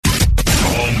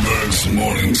This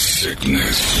morning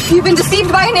sickness. You've been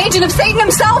deceived by an agent of Satan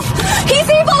himself. He's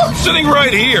evil. Sitting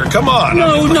right here. Come on.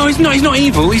 No, he's not. He's not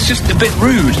evil. He's just a bit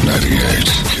rude. 98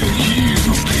 KUPD.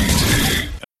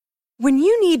 When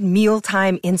you need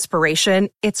mealtime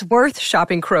inspiration, it's worth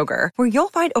shopping Kroger, where you'll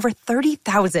find over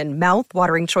 30,000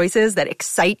 mouth-watering choices that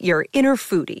excite your inner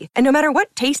foodie. And no matter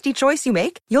what tasty choice you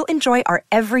make, you'll enjoy our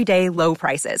everyday low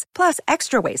prices, plus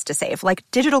extra ways to save, like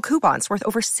digital coupons worth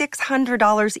over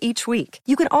 $600 each week.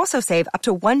 You can also save up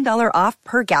to $1 off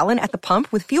per gallon at the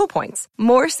pump with fuel points.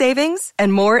 More savings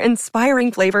and more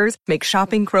inspiring flavors make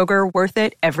shopping Kroger worth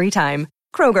it every time.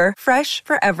 Kroger, fresh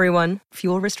for everyone.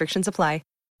 Fuel restrictions apply.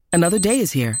 Another day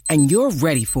is here, and you're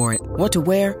ready for it. What to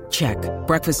wear? Check.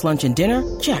 Breakfast, lunch, and dinner?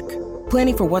 Check.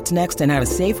 Planning for what's next and how to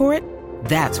save for it?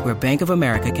 That's where Bank of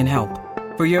America can help.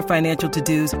 For your financial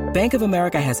to-dos, Bank of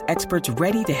America has experts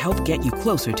ready to help get you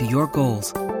closer to your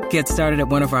goals. Get started at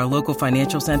one of our local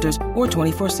financial centers or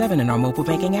 24/7 in our mobile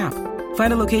banking app.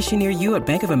 Find a location near you at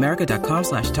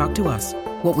bankofamerica.com/talktous.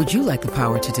 What would you like the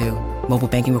power to do? Mobile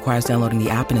banking requires downloading the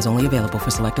app and is only available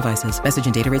for select devices. Message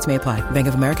and data rates may apply. Bank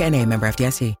of America N.A., member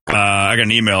FDIC. I got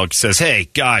an email that says, hey,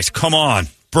 guys, come on.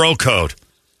 Bro code.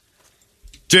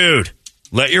 Dude,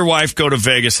 let your wife go to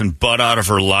Vegas and butt out of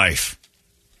her life.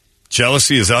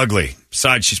 Jealousy is ugly.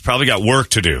 Besides, she's probably got work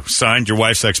to do. Signed, your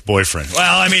wife's ex-boyfriend.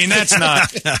 Well, I mean, that's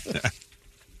not...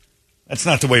 that's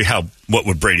not the way What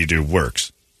Would Brady Do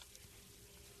works.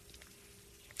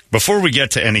 Before we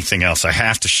get to anything else, I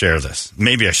have to share this.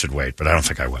 Maybe I should wait, but I don't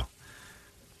think I will.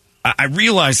 I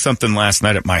realized something last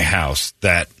night at my house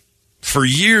that for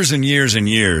years and years and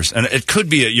years, and it could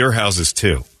be at your houses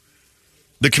too,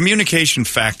 the communication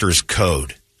factor is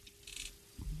code.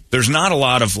 There's not a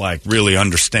lot of really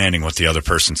understanding what the other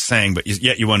person's saying, but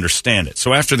yet you understand it.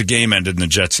 So after the game ended and the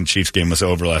Jets and Chiefs game was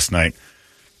over last night,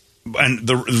 and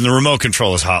the remote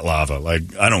control is hot lava.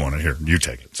 I don't want to hear you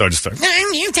take it. So I just start,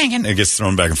 you take it. It gets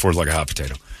thrown back and forth like a hot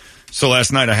potato. So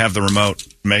last night I have the remote.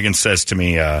 Megan says to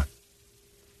me, I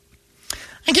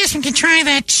guess we could try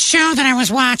that show that I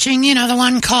was watching, the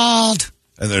one called...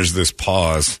 And there's this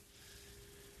pause.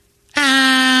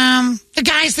 The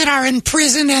guys that are in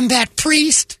prison and that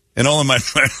priest. And all of my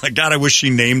God, I wish she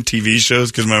named TV shows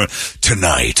because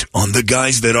tonight on The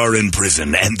Guys That Are in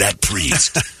Prison and That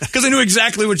Priest. Because I knew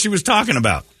exactly what she was talking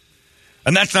about.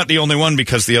 And that's not the only one,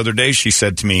 because the other day she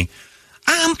said to me,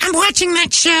 I'm watching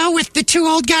that show with the two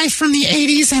old guys from the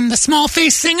 80s and the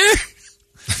small-faced singer.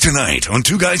 Tonight on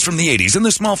Two Guys from the 80s and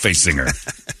the small-faced singer.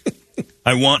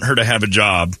 I want her to have a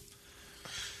job.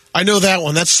 I know that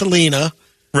one. That's Selena.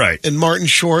 Right. And Martin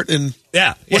Short and...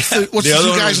 Yeah. What's the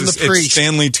two guys in the priest? It's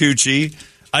Stanley Tucci.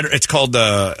 It's called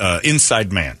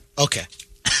Inside Man. Okay.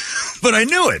 But I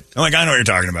knew it. I'm I know what you're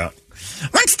talking about.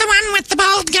 What's the one with the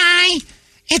bald guy?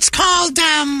 It's called,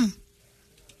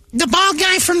 the bald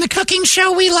guy from the cooking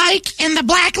show we like and the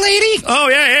black lady. Oh,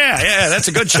 yeah. That's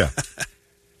a good show.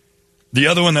 The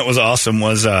other one that was awesome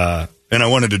was, and I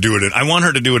wanted to do it I want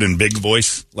her to do it in big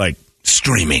voice,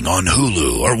 streaming on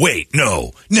Hulu, or wait,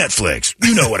 no, Netflix.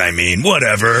 You know what I mean.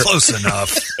 Whatever. Close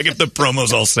enough. If the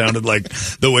promos all sounded like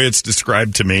the way it's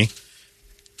described to me.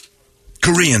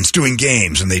 Koreans doing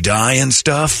games and they die and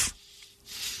stuff.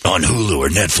 On Hulu or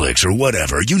Netflix or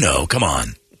whatever. Come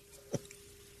on.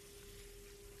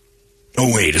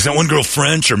 Oh, wait, is that one girl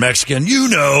French or Mexican?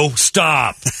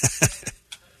 Stop.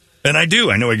 And I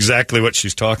do. I know exactly what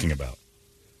she's talking about.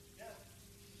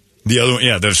 The other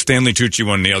one, the Stanley Tucci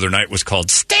one the other night was called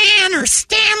Stan or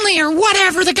Stanley or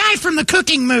whatever, the guy from the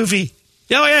cooking movie.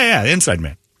 Oh, yeah, Inside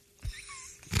Man.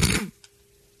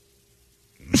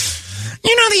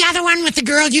 The other one with the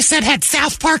girl you said had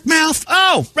South Park mouth?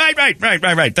 Oh, right.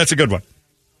 That's a good one.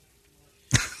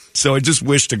 So I just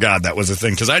wish to God that was a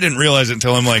thing, because I didn't realize it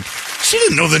until I'm she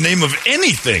didn't know the name of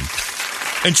anything.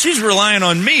 And she's relying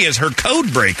on me as her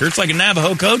code breaker. It's like a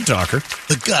Navajo code talker.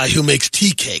 The guy who makes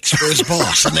tea cakes for his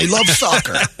boss, and they love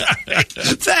soccer.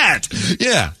 That,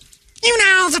 yeah.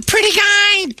 The pretty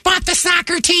guy bought the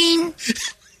soccer team.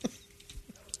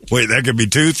 Wait, that could be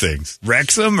two things.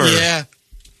 Wrexham or... Yeah.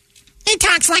 He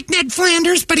talks like Ned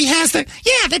Flanders, but he has the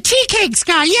tea cakes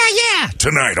guy. Yeah.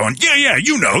 Tonight on,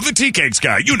 the tea cakes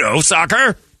guy.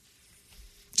 Soccer.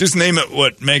 Just name it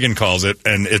what Megan calls it,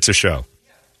 and it's a show.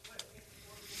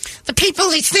 The people,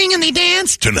 they sing and they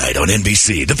dance. Tonight on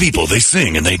NBC, the people, they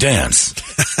sing and they dance.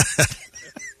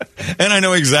 And I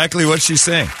know exactly what she's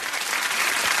saying.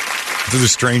 This is the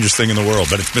strangest thing in the world,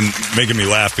 but it's been making me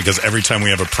laugh because every time we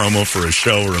have a promo for a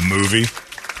show or a movie,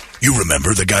 you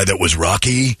remember the guy that was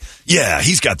Rocky? Yeah,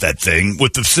 he's got that thing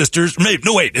with the sisters.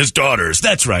 His daughters.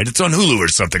 That's right. It's on Hulu or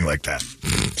something like that.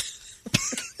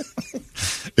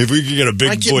 If we could get a big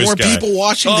Might get voice more guy. people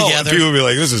watching together. People would be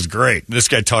like, this is great. This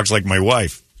guy talks like my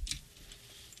wife.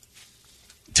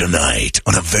 Tonight,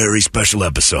 on a very special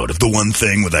episode of The One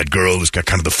Thing with that girl who's got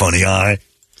kind of the funny eye,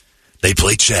 they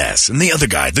play chess. And the other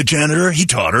guy, the janitor, he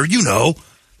taught her, you know,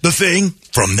 the thing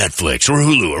from Netflix or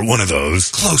Hulu or one of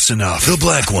those. Close enough. The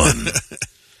black one.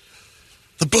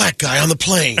 The black guy on the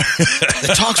plane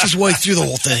that talks his way through the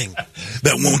whole thing.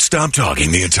 That won't stop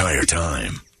talking the entire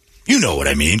time. You know what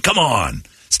I mean. Come on.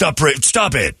 Stop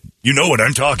it. You know what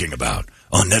I'm talking about.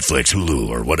 On Netflix, Hulu,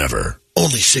 or whatever.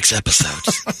 Only 6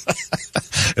 episodes.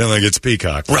 And like it's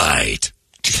Peacock. Right.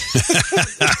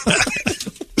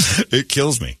 It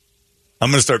kills me. I'm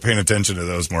going to start paying attention to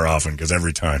those more often because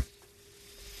every time.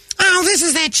 Oh, this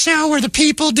is that show where the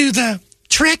people do the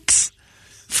tricks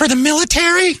for the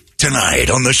military? Tonight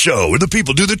on the show where the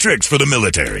people do the tricks for the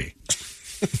military.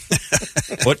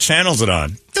 What channel's it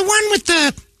on? The one with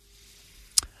the...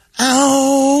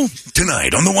 Oh.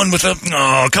 Tonight on the one with the...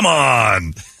 Oh, come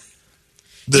on.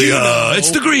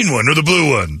 It's the green one or the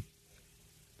blue one.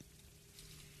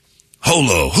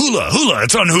 Hula.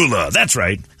 It's on Hula. That's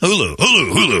right.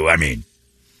 Hulu, I mean.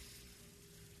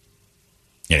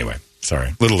 Anyway,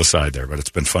 sorry. Little aside there, but it's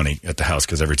been funny at the house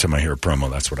because every time I hear a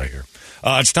promo, that's what I hear.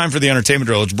 It's time for the entertainment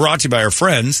drill. It's brought to you by our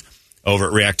friends over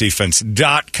at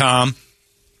reactdefense.com,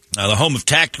 the home of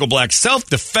tactical black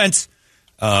self-defense,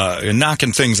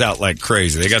 knocking things out like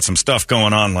crazy. They got some stuff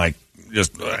going on like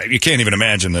just you can't even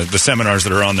imagine the seminars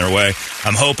that are on their way.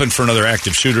 I'm hoping for another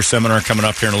active shooter seminar coming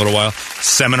up here in a little while.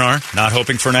 Seminar, not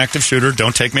hoping for an active shooter.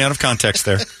 Don't take me out of context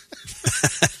there.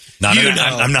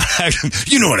 I'm not.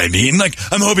 You know what I mean? Like,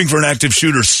 I'm hoping for an active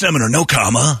shooter seminar. No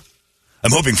comma.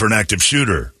 I'm hoping for an active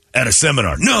shooter at a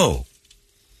seminar. No.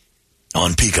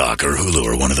 On Peacock or Hulu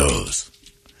or one of those.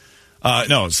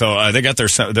 No, so they got their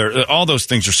all those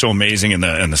things are so amazing, and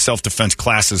the self-defense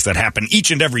classes that happen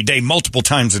each and every day, multiple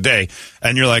times a day.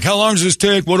 And you're like, how long does this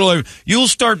take? You'll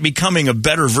start becoming a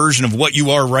better version of what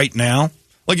you are right now.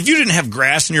 Like, if you didn't have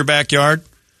grass in your backyard,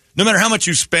 no matter how much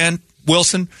you spend,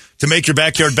 Wilson, to make your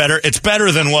backyard better, it's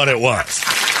better than what it was.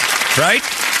 Right?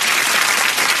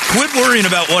 Quit worrying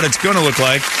about what it's going to look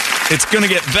like. It's going to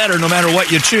get better no matter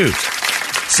what you choose.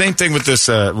 Same thing with this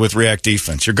with React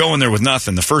Defense. You're going there with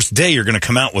nothing. The first day you're going to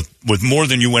come out with more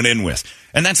than you went in with.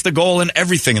 And that's the goal in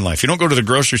everything in life. You don't go to the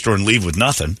grocery store and leave with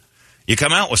nothing. You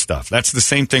come out with stuff. That's the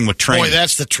same thing with training. Boy,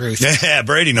 that's the truth. Yeah,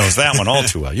 Brady knows that one all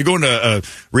too well. You go into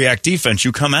React Defense,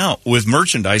 you come out with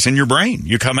merchandise in your brain.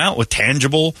 You come out with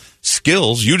tangible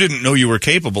skills you didn't know you were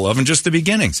capable of in just the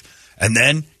beginnings. And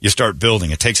then you start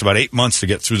building. It takes about 8 months to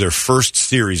get through their first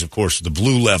series, of course, the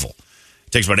blue level.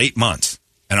 It takes about 8 months.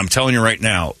 And I'm telling you right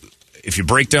now, if you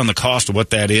break down the cost of what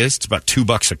that is, it's about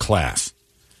 $2 a class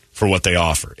for what they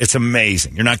offer. It's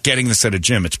amazing. You're not getting this at a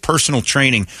gym. It's personal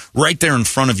training right there in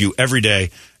front of you every day.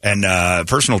 And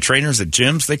personal trainers at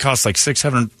gyms, they cost like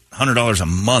 $600 a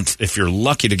month if you're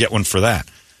lucky to get one for that.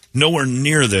 Nowhere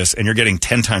near this, and you're getting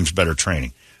 10 times better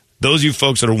training. Those of you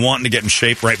folks that are wanting to get in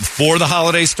shape right before the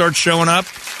holidays start showing up,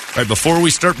 right before we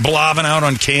start blobbing out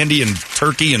on candy and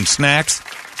turkey and snacks,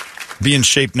 be in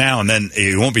shape now, and then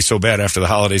it won't be so bad after the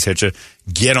holidays hit you.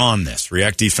 Get on this,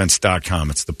 reactdefense.com.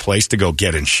 It's the place to go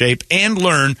get in shape and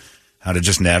learn how to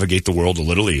just navigate the world a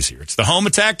little easier. It's the home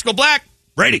of Tactical Black.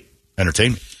 Brady,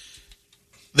 entertainment.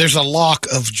 There's a lock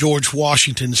of George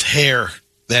Washington's hair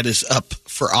that is up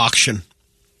for auction.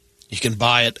 You can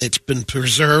buy it. It's been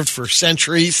preserved for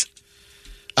centuries.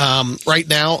 Right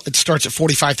now, it starts at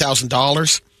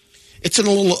 $45,000. It's in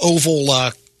a little oval,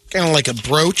 kind of like a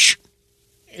brooch.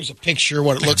 Here's a picture of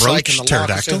what it looks like in the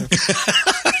pterodactyl.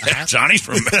 Johnny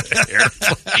from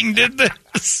Airplane did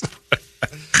this.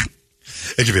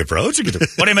 It could be a brooch.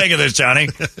 What do you make of this, Johnny?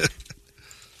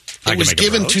 It was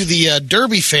given to the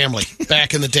Derby family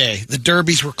back in the day. The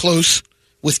Derbys were close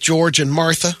with George and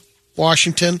Martha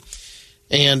Washington,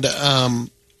 and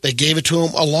they gave it to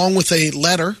him along with a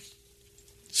letter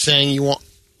saying,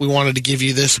 we wanted to give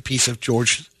you this, a piece of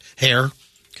George's hair,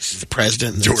 because he's the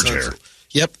president. George hair.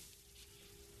 Yep.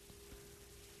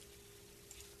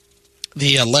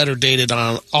 The letter dated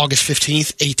on August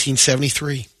 15th,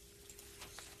 1873.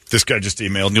 This guy just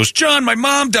emailed and goes, John, my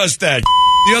mom does that.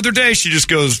 The other day she just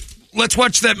goes, let's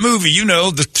watch that movie. You know,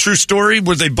 the true story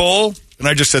where they bowl. And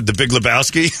I just said The Big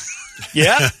Lebowski.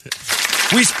 Yeah?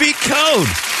 We speak code.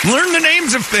 Learn the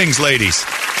names of things, ladies.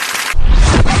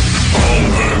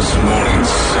 Holmberg's morning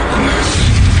sickness.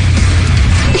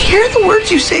 Hear the words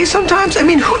you say sometimes? I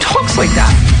mean, who talks like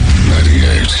that?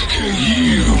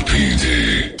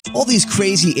 KUPD. All these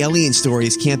crazy alien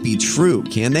stories can't be true,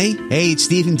 can they? Hey, it's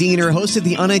Stephen Diener, host of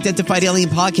the Unidentified Alien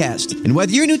Podcast. And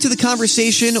whether you're new to the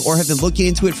conversation or have been looking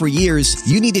into it for years,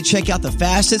 you need to check out the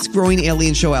fastest growing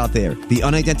alien show out there, the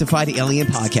Unidentified Alien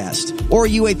Podcast, or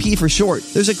UAP for short.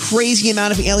 There's a crazy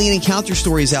amount of alien encounter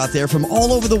stories out there from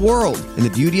all over the world. And the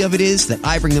beauty of it is that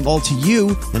I bring them all to you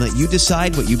and let you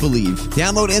decide what you believe.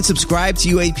 Download and subscribe to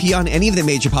UAP on any of the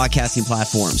major podcasting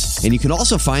platforms. And you can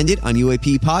also find it on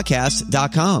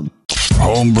UAPpodcast.com.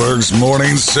 Holmberg's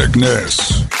Morning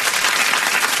Sickness.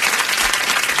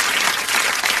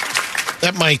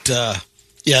 That might,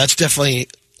 it's definitely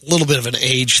a little bit of an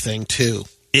age thing, too.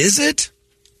 Is it?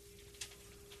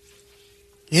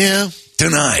 Yeah.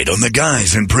 Tonight on The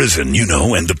Guys in Prison,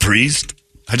 and the priest.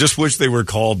 I just wish they were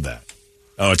called that.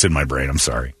 Oh, it's in my brain. I'm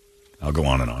sorry. I'll go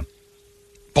on and on.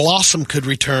 Blossom could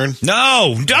return.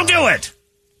 No, don't do it.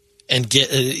 And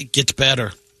it gets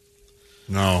better.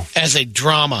 No. As a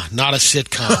drama, not a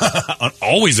sitcom.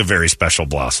 Always a very special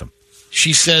Blossom.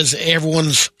 She says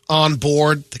everyone's on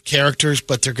board, the characters,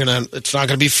 but it's not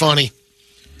gonna be funny.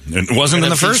 It wasn't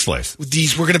in the first place.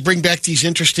 We're gonna bring back these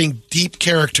interesting, deep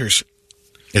characters.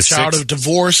 Child of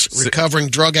divorce, recovering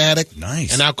drug addict,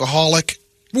 nice, an alcoholic.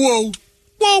 Whoa.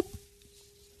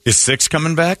 Is Six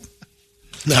coming back?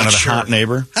 Kind of the hot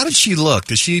neighbor. How did she look?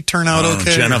 Did she turn out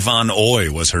okay? Jenna Von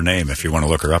Oy was her name, if you want to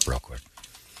look her up real quick.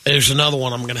 There's another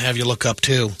one I'm going to have you look up,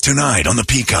 too. Tonight on the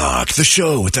Peacock, the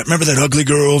show with remember that ugly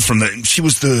girl she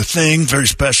was the thing, very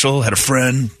special, had a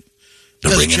friend.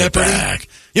 They're bringing Jeopardy? It back.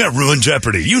 Yeah, Ruin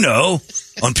Jeopardy,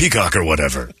 on Peacock or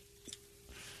whatever.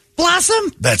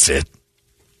 Blossom? That's it.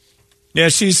 Yeah,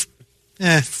 she's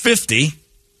 50.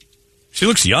 She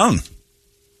looks young.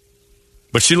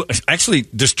 But she actually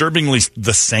disturbingly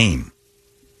the same.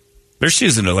 There she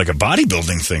is in a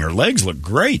bodybuilding thing. Her legs look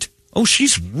great. Oh,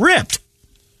 she's ripped.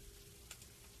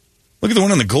 Look at the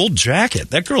one in the gold jacket.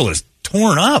 That girl is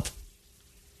torn up.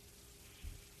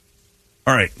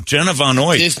 All right, Jenna Von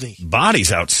Oy. Disney.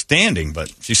 Body's outstanding,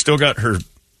 but she's still got her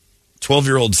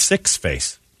 12-year-old Six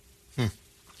face.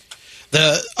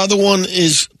 The other one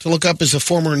to look up is a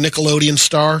former Nickelodeon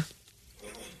star.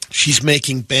 She's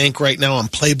making bank right now on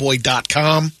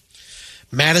Playboy.com.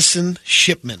 Madison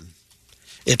Shipman.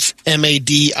 It's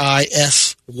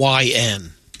Madisyn.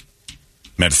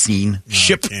 Madison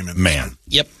Shipman.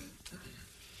 Yep.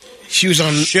 She was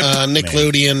on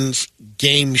Nickelodeon's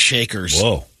Game Shakers.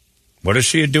 Whoa. What is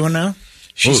she doing now?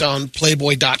 She's on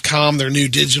Playboy.com, their new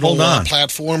digital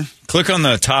platform. Click on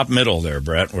the top middle there,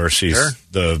 Brett, where she's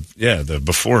the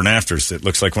before and afters. It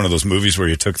looks like one of those movies where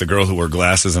you took the girl who wore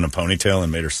glasses and a ponytail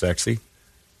and made her sexy.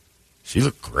 She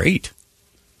looked great.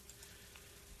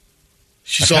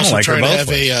 She's also trying to have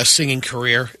a singing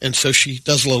career, and so she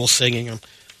does a little singing.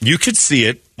 You could see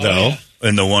it, though,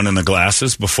 in the one in the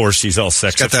glasses before she's all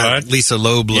sexified. She's got that Lisa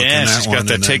Loeb look in that one. Yeah, she's got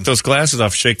that take those glasses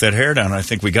off, shake that hair down. I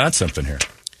think we got something here.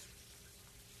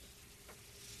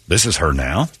 This is her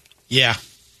now? Yeah.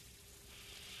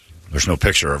 There's no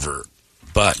picture of her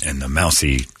butt in the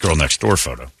mousy girl next door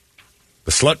photo.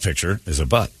 The slut picture is a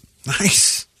butt.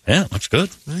 Nice. Yeah, looks good.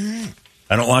 All right.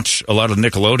 I don't watch a lot of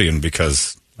Nickelodeon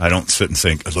because I don't sit and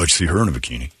think, I'd like to see her in a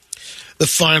bikini. The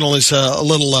final is a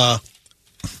little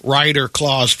rider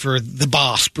clause for the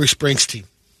boss, Bruce Springsteen.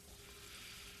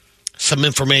 Some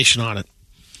information on it.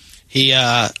 He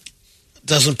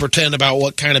doesn't pretend about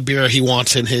what kind of beer he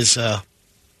wants in his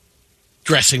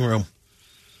dressing room.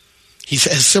 He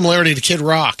has similarity to Kid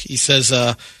Rock. He says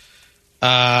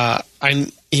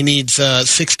he needs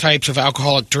 6 types of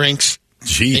alcoholic drinks,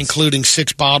 including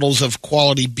 6 bottles of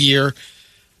quality beer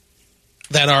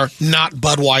that are not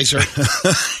Budweiser.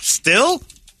 Still?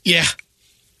 Yeah.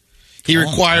 He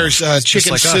requires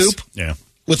chicken soup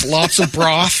with lots of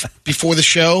broth before the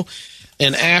show.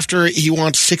 And after, he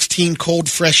wants 16 cold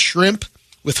fresh shrimp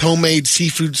with homemade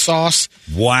seafood sauce.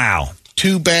 Wow.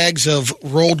 2 bags of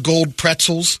rolled gold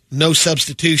pretzels, no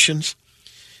substitutions.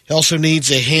 He also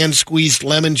needs a hand-squeezed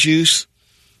lemon juice,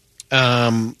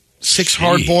 6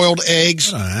 hard-boiled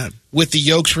eggs with the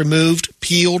yolks removed,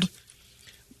 peeled,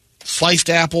 sliced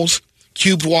apples,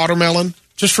 cubed watermelon.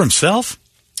 Just for himself?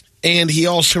 And he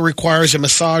also requires a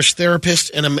massage therapist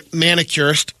and a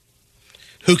manicurist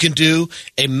who can do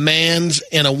a man's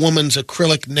and a woman's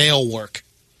acrylic nail work.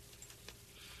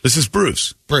 This is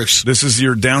Bruce. Bruce. This is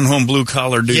your down-home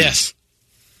blue-collar dude. Yes.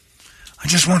 I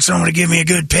just want someone to give me a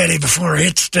good petty before I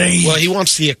hit stage. Well, he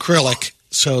wants the acrylic,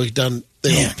 so they don't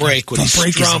break when he's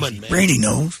strumming. Brady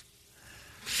knows.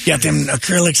 Got them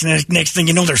acrylics, and next thing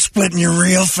you know, they're splitting your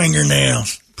real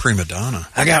fingernails. Prima donna.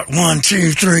 I got 1,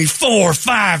 2, 3, 4,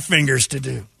 5 fingers to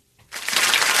do.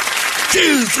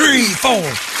 2, 3, 4.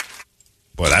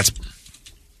 Boy, that's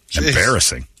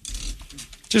embarrassing.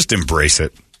 Just embrace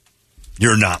it.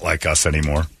 You're not like us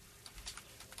anymore.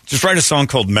 Just write a song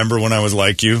called Remember When I Was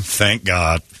Like You. Thank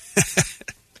God.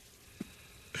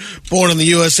 Born in the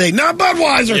USA. Not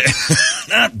Budweiser. Yeah.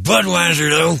 Not Budweiser,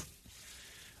 though.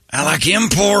 I like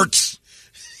imports.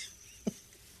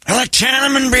 I like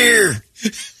Chinaman beer.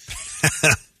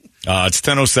 It's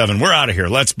 10:07. We're out of here.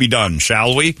 Let's be done,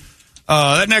 shall we?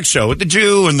 That next show with the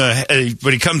Jew and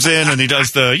when he comes in and he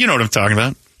does the, you know what I'm talking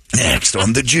about. Next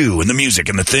on the Jew and the music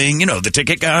and the thing, you know, the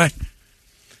ticket guy.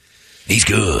 He's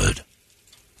good.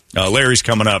 Larry's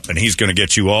coming up, and he's going to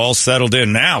get you all settled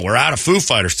in. Now, we're out of Foo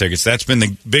Fighters tickets. That's been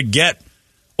the big get.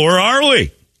 Or are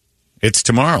we? It's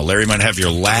tomorrow. Larry might have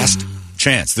your last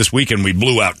chance. This weekend, we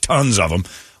blew out tons of them.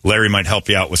 Larry might help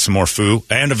you out with some more Foo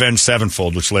and Avenged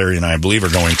Sevenfold, which Larry and I believe are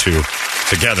going to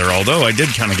together. Although I did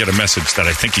kind of get a message that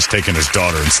I think he's taking his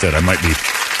daughter instead. I might be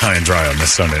high and dry on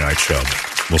this Sunday night show.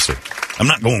 But we'll see. I'm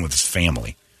not going with his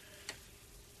family.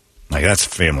 Like, that's a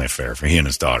family affair for he and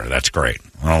his daughter. That's great.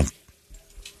 Well,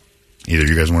 either of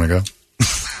you guys want to go?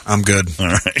 I'm good. All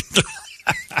right.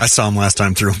 I saw him last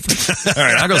time through. All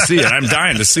right, I'll go see it. I'm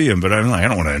dying to see him, but I'm like, I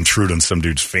don't want to intrude on some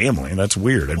dude's family. That's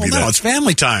weird. It's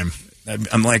family time.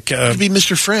 I'm like... It'd be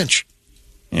Mr. French.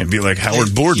 Yeah, it'd be like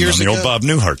Howard Borden on the old Bob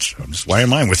Newhart show. Why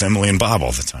am I with Emily and Bob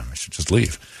all the time? I should just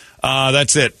leave.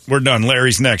 That's it. We're done.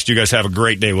 Larry's next. You guys have a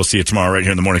great day. We'll see you tomorrow right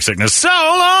here in the Morning Sickness. So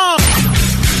long!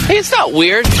 Hey, it's not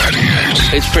weird.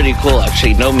 It's pretty cool,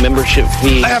 actually. No membership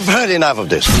fee. I have heard enough of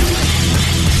this.